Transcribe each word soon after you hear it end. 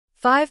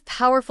5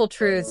 powerful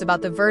truths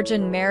about the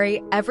Virgin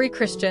Mary every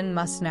Christian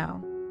must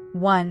know.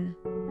 1.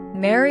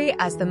 Mary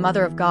as the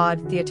Mother of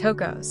God,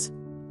 Theotokos.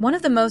 One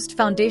of the most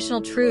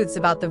foundational truths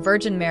about the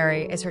Virgin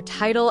Mary is her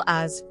title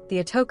as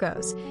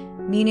Theotokos,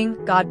 meaning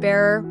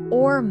God-bearer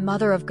or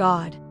Mother of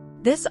God.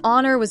 This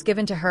honor was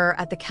given to her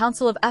at the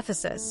Council of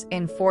Ephesus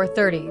in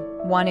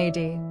 431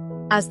 AD.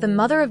 As the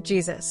Mother of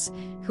Jesus,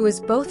 who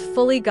is both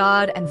fully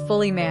God and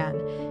fully man,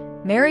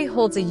 Mary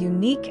holds a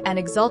unique and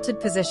exalted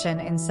position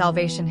in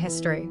salvation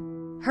history.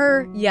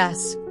 Her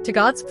yes to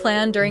God's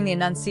plan during the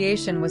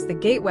Annunciation was the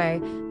gateway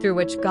through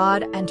which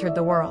God entered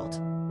the world.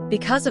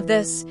 Because of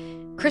this,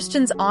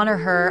 Christians honor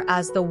her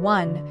as the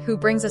one who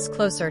brings us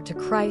closer to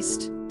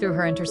Christ through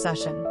her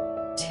intercession.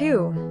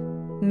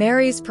 2.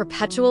 Mary's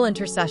perpetual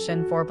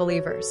intercession for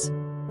believers.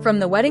 From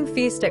the wedding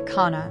feast at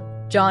Cana,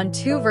 John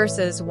 2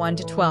 verses 1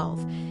 to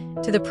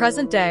 12, to the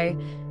present day,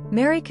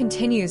 Mary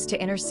continues to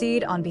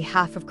intercede on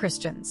behalf of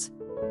Christians.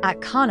 At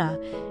Cana,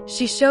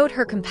 she showed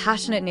her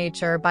compassionate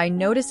nature by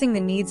noticing the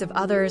needs of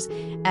others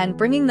and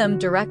bringing them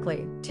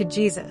directly to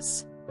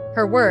Jesus.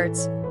 Her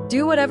words,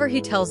 "Do whatever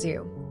he tells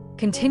you,"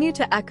 continue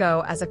to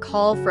echo as a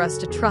call for us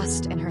to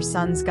trust in her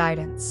Son's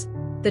guidance.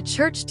 The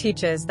Church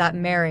teaches that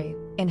Mary,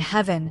 in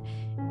heaven,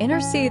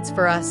 intercedes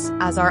for us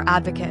as our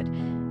advocate,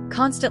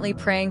 constantly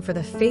praying for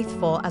the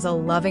faithful as a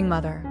loving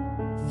mother.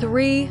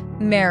 3.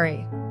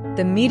 Mary,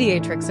 the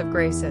Mediatrix of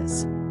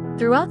graces.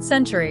 Throughout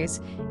centuries,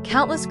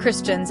 countless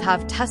Christians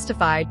have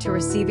testified to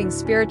receiving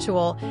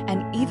spiritual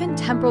and even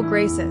temporal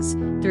graces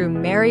through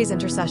Mary's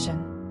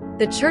intercession.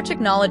 The Church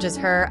acknowledges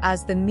her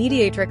as the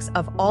mediatrix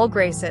of all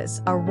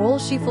graces, a role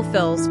she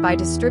fulfills by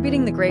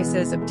distributing the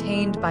graces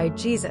obtained by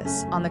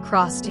Jesus on the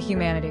cross to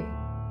humanity.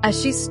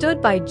 As she stood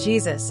by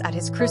Jesus at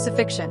his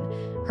crucifixion,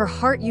 her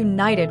heart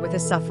united with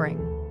his suffering.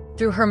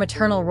 Through her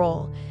maternal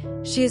role,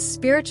 she is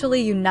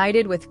spiritually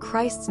united with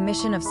Christ's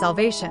mission of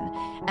salvation,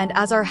 and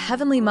as our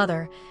Heavenly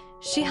Mother,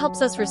 she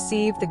helps us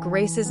receive the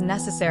graces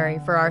necessary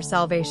for our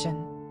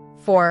salvation.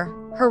 4.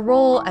 Her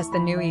role as the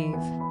new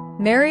Eve.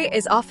 Mary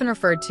is often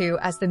referred to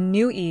as the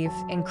new Eve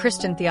in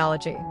Christian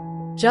theology.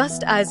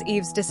 Just as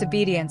Eve's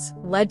disobedience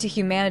led to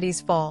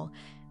humanity's fall,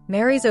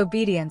 Mary's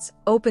obedience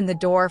opened the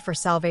door for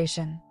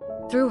salvation.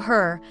 Through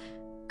her,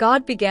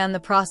 God began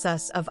the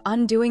process of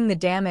undoing the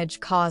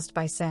damage caused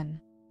by sin.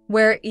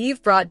 Where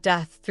Eve brought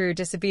death through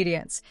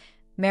disobedience,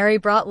 Mary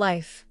brought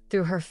life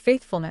through her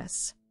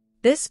faithfulness.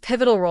 This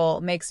pivotal role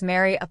makes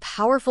Mary a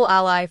powerful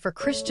ally for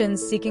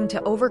Christians seeking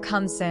to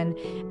overcome sin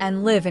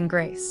and live in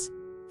grace.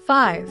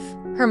 5.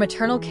 Her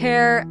maternal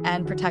care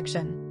and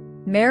protection.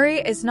 Mary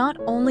is not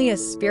only a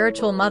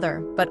spiritual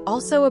mother, but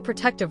also a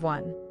protective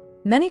one.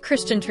 Many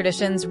Christian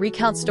traditions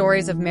recount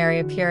stories of Mary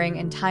appearing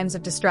in times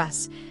of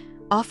distress,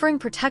 offering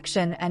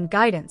protection and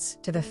guidance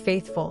to the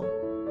faithful.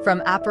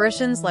 From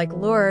apparitions like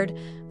Lourdes,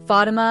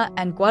 Fatima,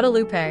 and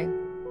Guadalupe,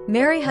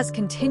 Mary has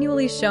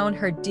continually shown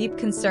her deep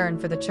concern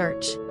for the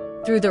Church.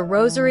 Through the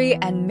Rosary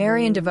and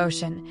Marian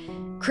devotion,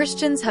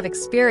 Christians have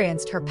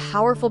experienced her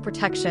powerful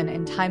protection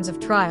in times of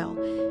trial,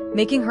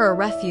 making her a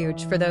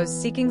refuge for those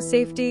seeking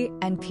safety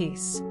and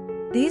peace.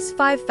 These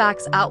 5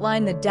 facts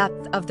outline the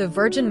depth of the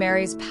Virgin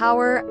Mary's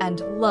power and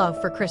love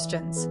for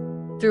Christians.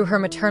 Through her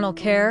maternal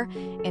care,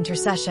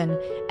 intercession,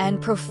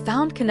 and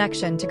profound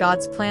connection to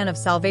God's plan of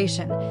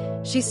salvation,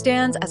 she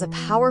stands as a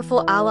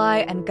powerful ally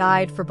and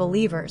guide for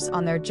believers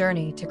on their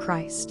journey to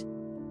Christ.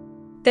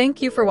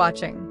 Thank you for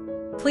watching.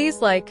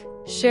 Please like,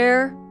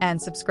 share,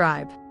 and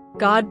subscribe.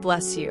 God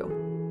bless you.